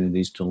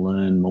opportunities to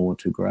learn more,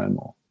 to grow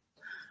more.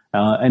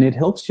 And it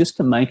helps just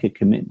to make a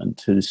commitment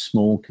to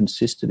small,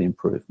 consistent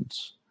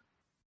improvements.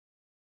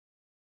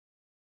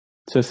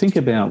 So think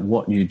about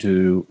what you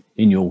do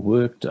in your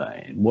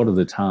workday. What are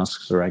the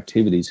tasks or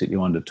activities that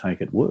you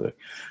undertake at work?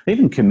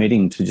 Even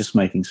committing to just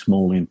making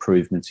small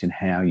improvements in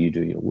how you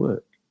do your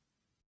work.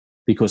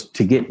 Because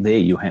to get there,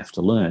 you have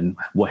to learn,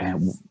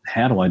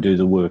 how do I do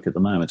the work at the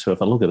moment? So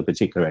if I look at a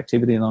particular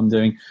activity that I'm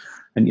doing,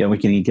 and we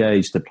can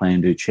engage the plan,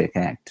 do, check,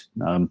 act,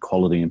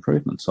 quality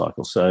improvement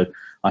cycle. So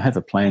I have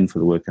a plan for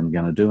the work I'm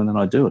going to do, and then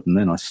I do it. And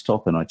then I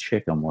stop and I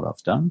check on what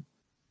I've done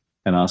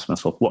and ask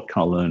myself, what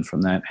can I learn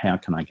from that? How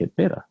can I get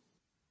better?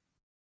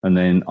 And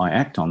then I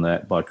act on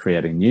that by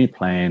creating a new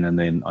plan, and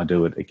then I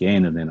do it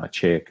again, and then I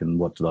check, and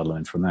what did I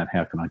learn from that?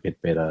 How can I get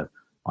better?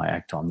 I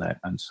act on that,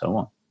 and so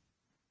on.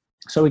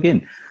 So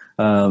again,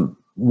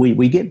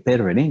 we get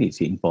better at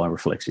anything by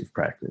reflexive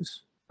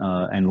practice,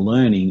 and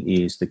learning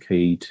is the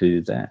key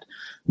to that.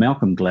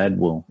 Malcolm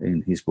Gladwell,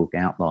 in his book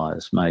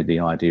Outliers, made the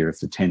idea of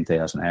the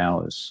 10,000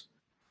 hours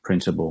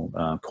principle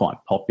quite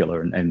popular,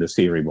 and the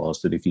theory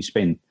was that if you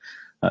spend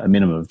a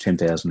minimum of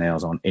 10,000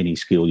 hours on any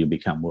skill, you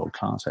become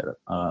world-class at it.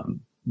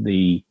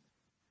 The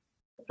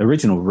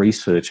original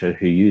researcher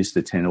who used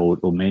the 10 or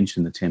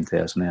mentioned the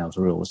 10,000 hours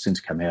rule has since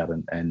come out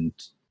and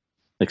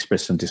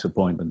expressed some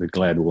disappointment that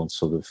Gladwell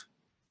sort of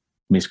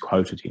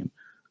misquoted him.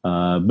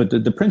 But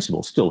the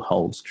principle still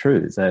holds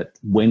true, that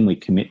when we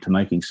commit to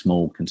making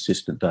small,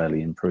 consistent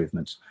daily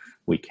improvements,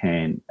 we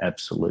can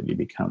absolutely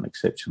become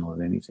exceptional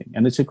at anything.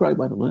 And it's a great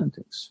way to learn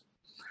things.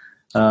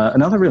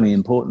 Another really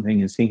important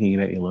thing is thinking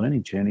about your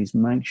learning journeys.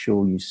 Make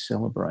sure you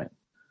celebrate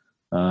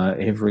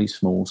every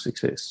small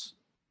success.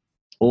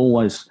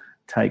 Always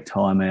take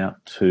time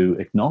out to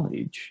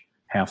acknowledge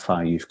how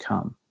far you've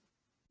come,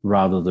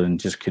 rather than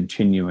just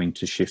continuing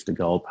to shift the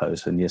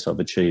goalpost and, yes,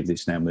 I've achieved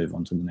this, now move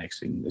on to the next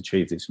thing,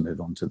 achieve this,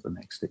 move on to the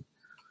next thing.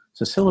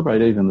 So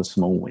celebrate even the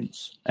small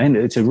wins. And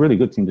it's a really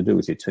good thing to do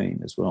with your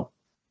team as well.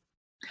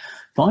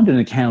 Find an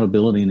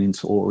accountability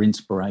or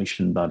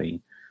inspiration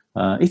buddy.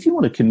 If you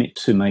want to commit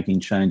to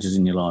making changes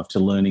in your life, to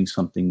learning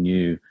something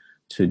new,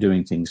 to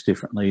doing things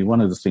differently,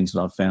 one of the things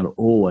that I've found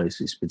always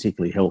is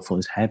particularly helpful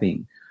is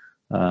having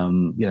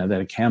that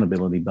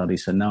accountability buddy.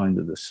 So knowing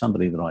that there's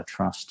somebody that I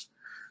trust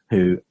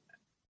who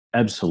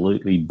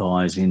absolutely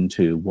buys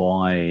into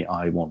why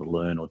I want to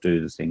learn or do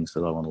the things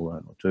that I want to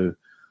learn or do,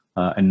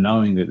 and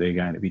knowing that they're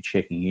going to be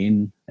checking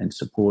in and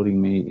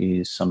supporting me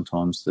is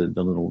sometimes the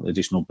little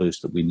additional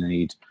boost that we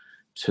need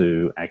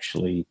to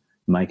actually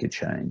make a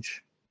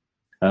change.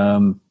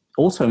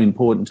 Also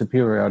important to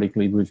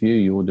periodically review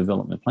your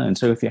development plan.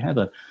 So if you have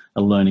a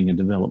learning and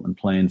development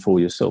plan for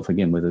yourself,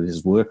 again, whether this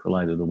is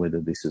work-related or whether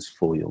this is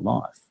for your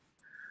life,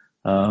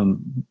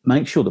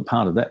 make sure that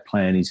part of that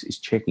plan is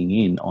checking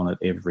in on it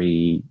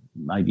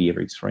maybe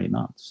every 3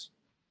 months.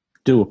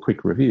 Do a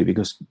quick review,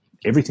 because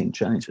everything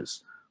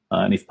changes.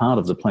 And if part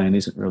of the plan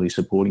isn't really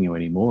supporting you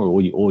anymore,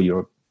 or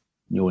your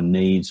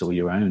needs or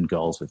your own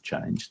goals have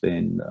changed,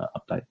 then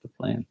update the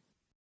plan.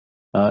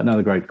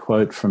 Another great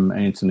quote from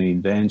Anthony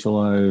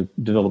D'Angelo: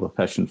 develop a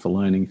passion for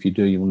learning. If you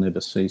do, you will never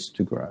cease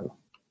to grow.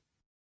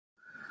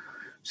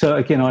 So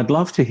again, I'd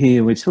love to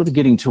hear, we're sort of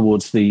getting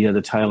towards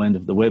the tail end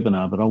of the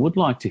webinar, but I would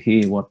like to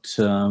hear what's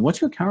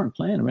your current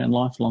plan around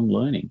lifelong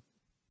learning?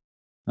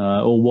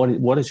 Or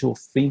what is your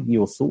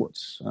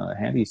thoughts?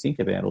 How do you think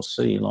about or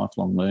see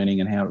lifelong learning,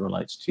 and how it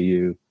relates to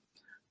you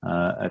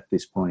at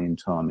this point in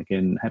time?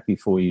 Again, happy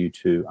for you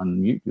to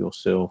unmute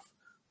yourself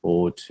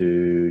or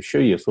to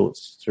share your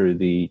thoughts through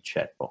the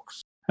chat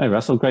box. Hey,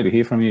 Russell, great to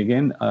hear from you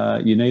again.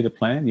 You need a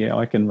plan. Yeah,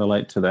 I can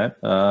relate to that.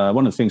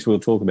 One of the things we'll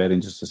talk about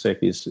in just a sec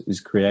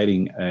is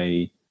creating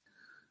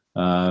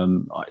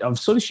I've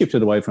sort of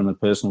shifted away from a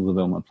personal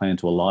development plan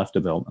to a life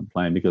development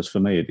plan, because for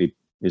me it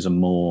is a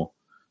more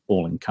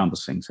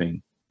all-encompassing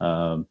thing.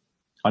 I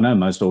know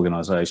most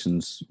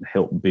organisations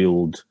help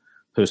build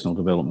personal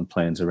development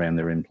plans around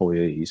their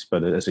employees,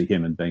 but as a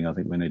human being, I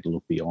think we need to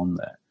look beyond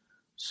that.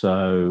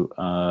 So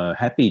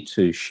happy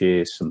to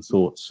share some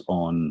thoughts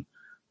on,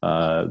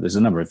 there's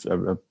a number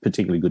of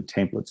particularly good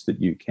templates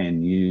that you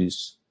can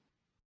use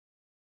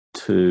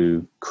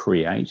to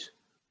create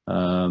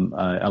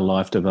a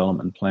life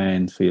development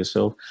plan for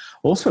yourself.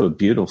 Also,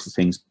 beautiful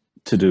things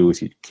to do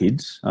with your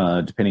kids,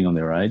 depending on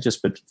their ages.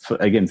 But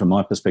again, from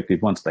my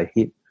perspective, once they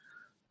hit,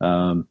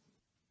 8,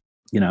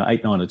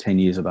 9 or 10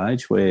 years of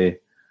age, where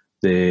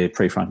their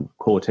prefrontal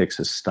cortex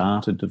has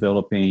started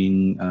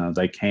developing,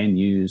 they can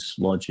use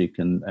logic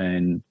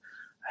and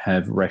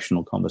have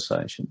rational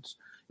conversations.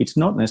 It's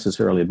not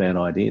necessarily a bad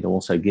idea to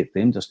also get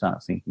them to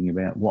start thinking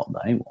about what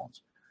they want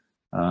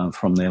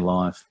from their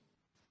life,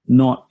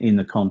 not in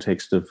the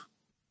context of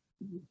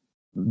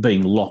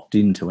being locked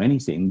into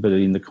anything, but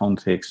in the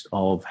context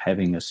of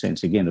having a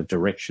sense, again, of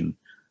direction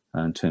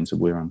in terms of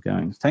where I'm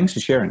going. Thanks for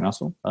sharing,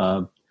 Russell.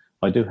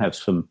 I do have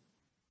some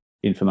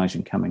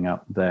information coming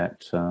up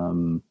that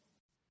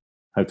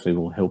hopefully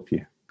will help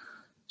you.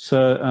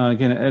 So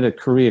again, at a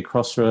career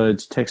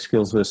crossroads, tech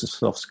skills versus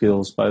soft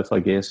skills, both, I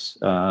guess.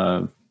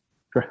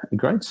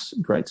 Great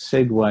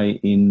segue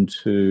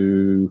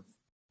into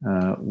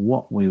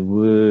what we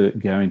were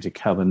going to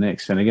cover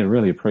next. And again, I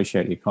really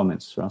appreciate your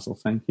comments, Russell.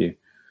 Thank you.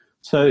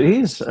 So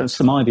here's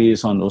some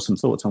ideas on, or some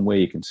thoughts on where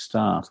you can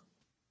start.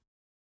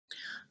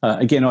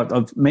 Again,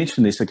 I've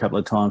mentioned this a couple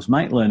of times.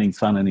 Make learning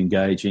fun and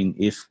engaging.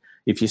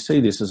 If you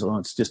see this as, oh,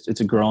 it's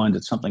a grind,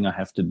 it's something I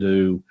have to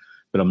do,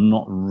 but I'm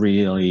not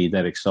really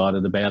that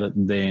excited about it,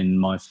 then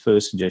my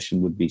first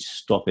suggestion would be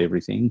stop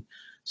everything,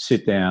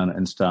 sit down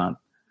and start.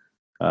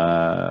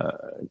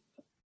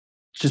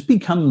 Just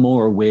become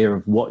more aware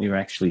of what you're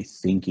actually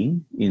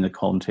thinking in the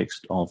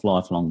context of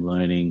lifelong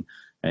learning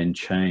and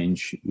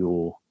change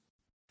your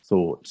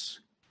thoughts.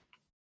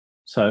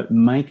 So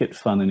make it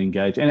fun and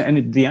engaging.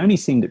 And the only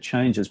thing that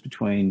changes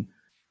between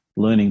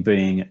learning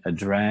being a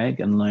drag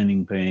and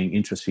learning being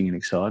interesting and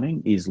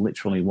exciting is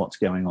literally what's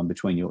going on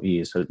between your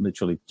ears. So it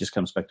literally just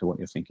comes back to what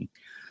you're thinking.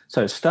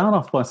 So start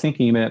off by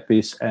thinking about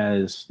this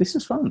as, this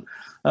is fun.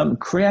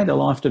 Create a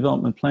life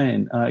development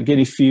plan. Again,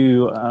 if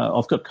you,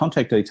 I've got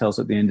contact details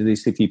at the end of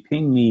this. If you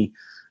ping me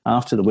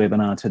after the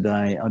webinar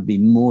today, I'd be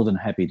more than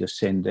happy to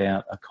send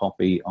out a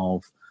copy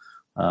of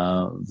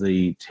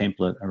the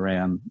template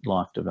around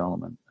life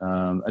development.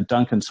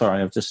 Duncan,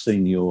 sorry, I've just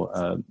seen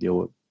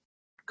your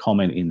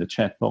comment in the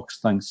chat box.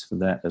 Thanks for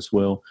that as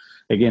well.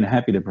 Again,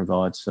 happy to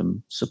provide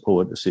some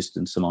support,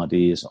 assistance, some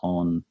ideas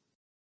on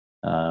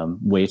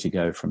where to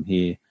go from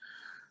here.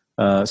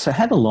 So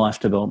have a life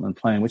development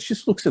plan, which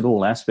just looks at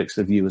all aspects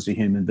of you as a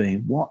human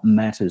being. What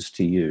matters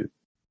to you?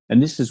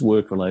 And this is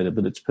work related,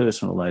 but it's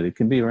personal related. It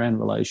can be around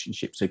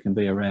relationships. It can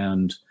be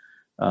around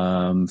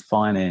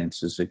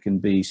finances. It can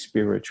be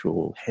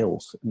spiritual,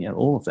 health,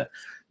 all of that.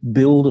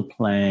 Build a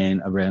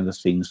plan around the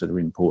things that are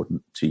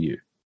important to you.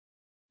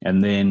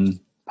 And then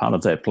part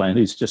of that plan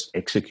is just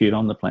execute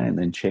on the plan,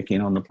 then check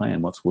in on the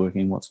plan. What's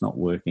working, what's not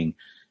working,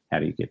 how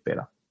do you get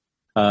better?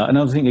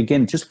 Another thing,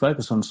 again, just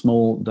focus on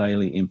small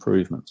daily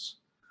improvements.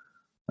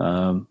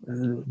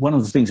 One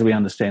of the things that we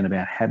understand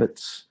about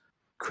habits,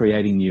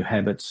 creating new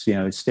habits,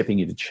 stepping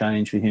into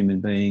change for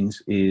human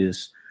beings,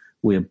 is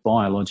we're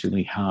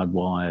biologically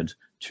hardwired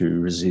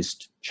to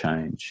resist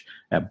change.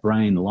 Our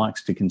brain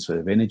likes to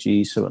conserve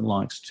energy, so it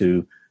likes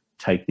to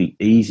take the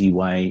easy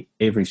way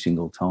every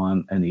single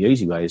time. And the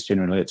easy way is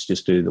generally, let's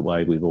just do the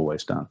way we've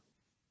always done.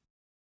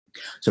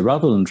 So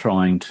rather than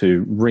trying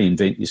to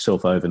reinvent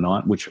yourself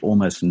overnight, which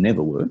almost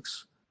never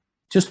works,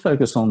 just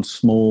focus on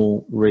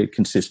small,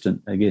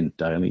 consistent, again,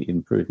 daily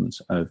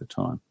improvements over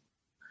time.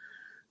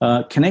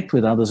 Connect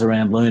with others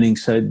around learning.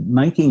 So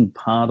making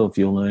part of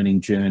your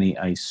learning journey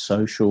a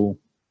social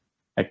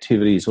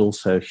activity is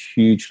also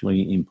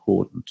hugely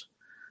important.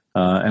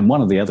 And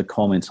one of the other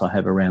comments I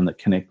have around that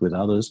connect with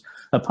others,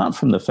 apart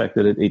from the fact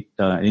that it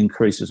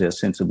increases our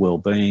sense of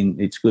well-being,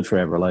 it's good for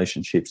our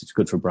relationships, it's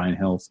good for brain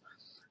health.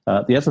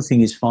 The other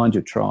thing is find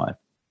your tribe.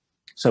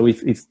 So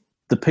if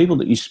the people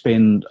that you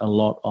spend a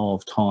lot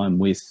of time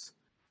with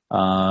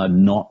are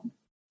not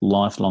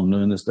lifelong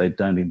learners, they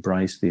don't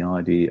embrace the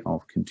idea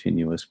of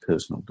continuous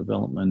personal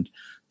development,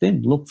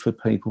 then look for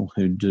people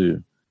who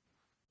do.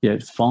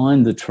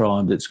 Find the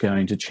tribe that's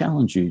going to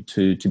challenge you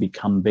to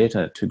become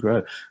better, to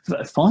grow.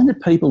 Find the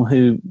people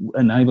who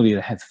enable you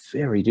to have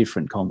very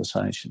different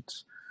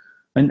conversations.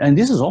 And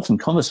this is often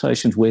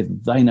conversations where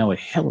they know a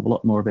hell of a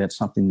lot more about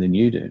something than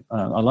you do.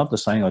 I love the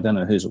saying, I don't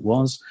know whose it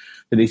was,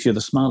 but if you're the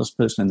smartest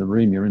person in the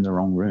room, you're in the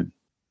wrong room.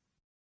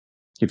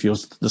 If you're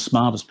the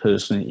smartest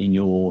person in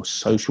your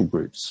social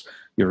groups,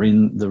 you're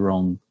in the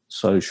wrong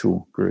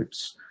social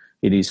groups.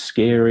 It is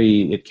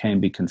scary, it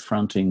can be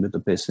confronting, but the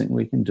best thing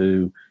we can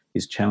do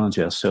is challenge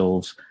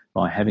ourselves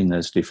by having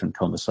those different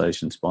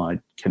conversations, by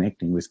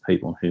connecting with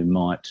people who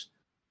might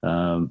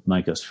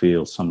make us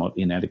feel somewhat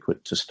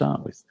inadequate to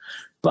start with.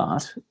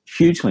 But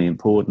hugely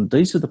important,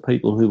 these are the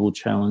people who will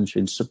challenge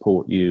and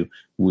support you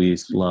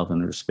with love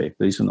and respect.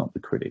 These are not the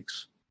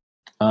critics.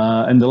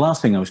 And the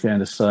last thing I was going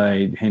to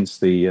say, hence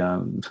the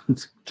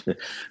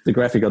the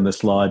graphic on the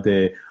slide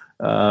there,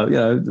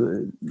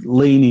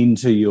 lean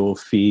into your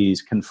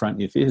fears, confront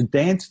your fears,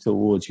 dance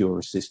towards your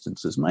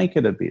resistances, make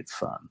it a bit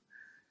fun.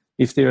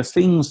 If there are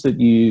things that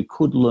you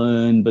could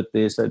learn, but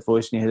there's that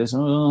voice in your head that says,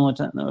 oh, I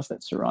don't know if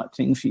that's the right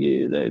thing for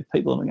you,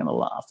 people are going to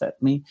laugh at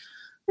me,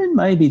 then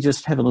maybe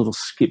just have a little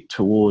skip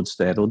towards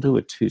that, or do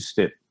a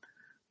two-step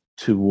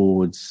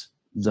towards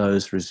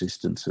those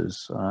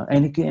resistances.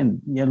 And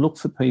again, look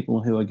for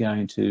people who are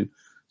going to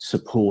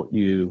support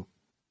you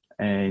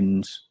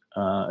and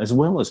as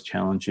well as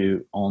challenge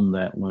you on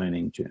that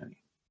learning journey.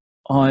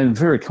 I'm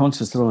very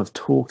conscious that I've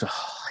talked a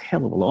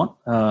hell of a lot.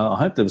 I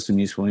hope there was some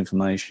useful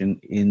information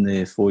in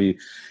there for you.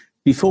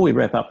 Before we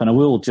wrap up, and I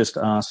will just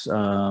ask,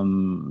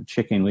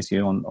 check in with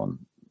you on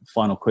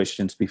final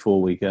questions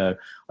before we go.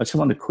 I just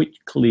want to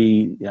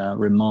quickly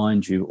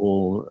remind you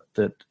all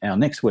that our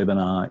next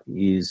webinar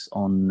is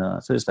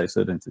on Thursday,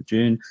 13th of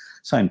June,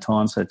 same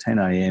time, so 10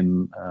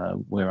 a.m.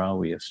 Where are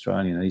we?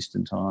 Australian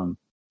Eastern Time.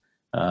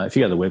 If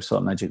you go to the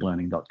website,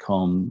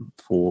 magiclearning.com,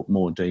 for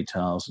more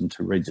details and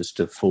to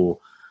register for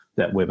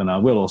that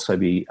webinar. We'll also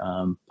be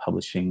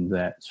publishing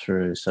that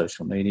through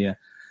social media.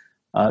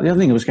 The other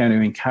thing I was going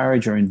to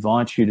encourage or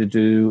invite you to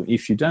do,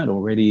 if you don't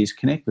already, is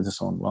connect with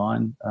us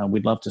online.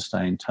 We'd love to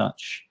stay in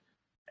touch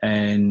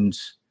and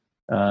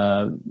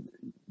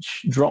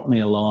drop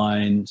me a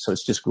line. So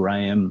it's just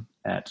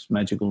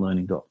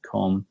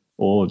graham@magicallearning.com,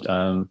 or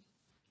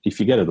if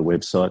you go to the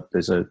website,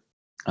 there's a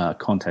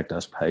contact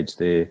us page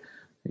there.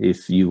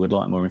 If you would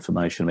like more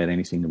information about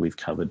anything that we've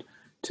covered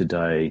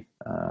today,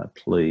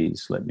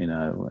 please let me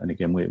know. And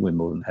again, we're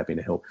more than happy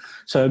to help.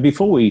 So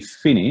before we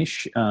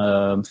finish,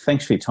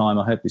 thanks for your time.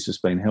 I hope this has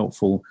been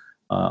helpful.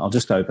 I'll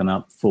just open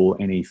up for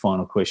any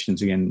final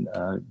questions. Again,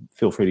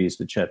 feel free to use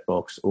the chat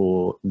box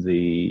or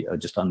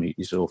just unmute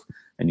yourself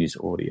and use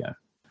audio.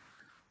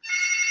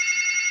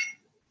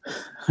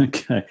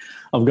 Okay,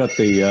 I've got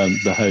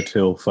the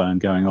hotel phone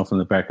going off in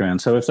the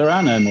background. So if there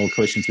are no more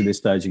questions at this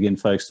stage, again,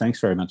 folks, thanks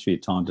very much for your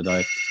time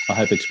today. I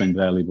hope it's been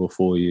valuable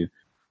for you.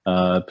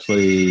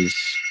 Please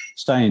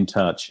stay in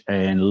touch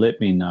and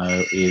let me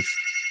know if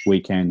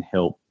we can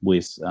help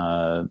with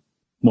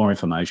more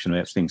information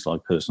about things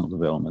like personal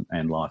development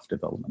and life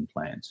development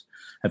plans.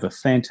 Have a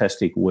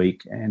fantastic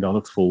week, and I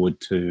look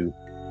forward to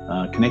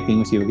connecting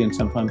with you again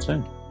sometime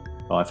soon.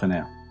 Bye for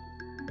now.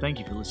 Thank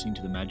you for listening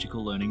to the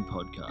Magical Learning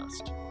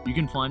Podcast. You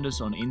can find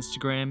us on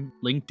Instagram,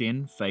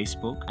 LinkedIn,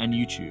 Facebook, and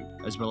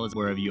YouTube, as well as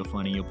wherever you're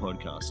finding your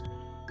podcast.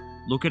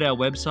 Look at our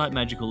website,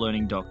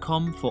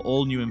 magicallearning.com, for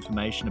all new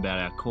information about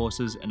our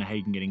courses and how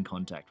you can get in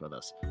contact with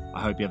us.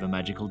 I hope you have a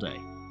magical day.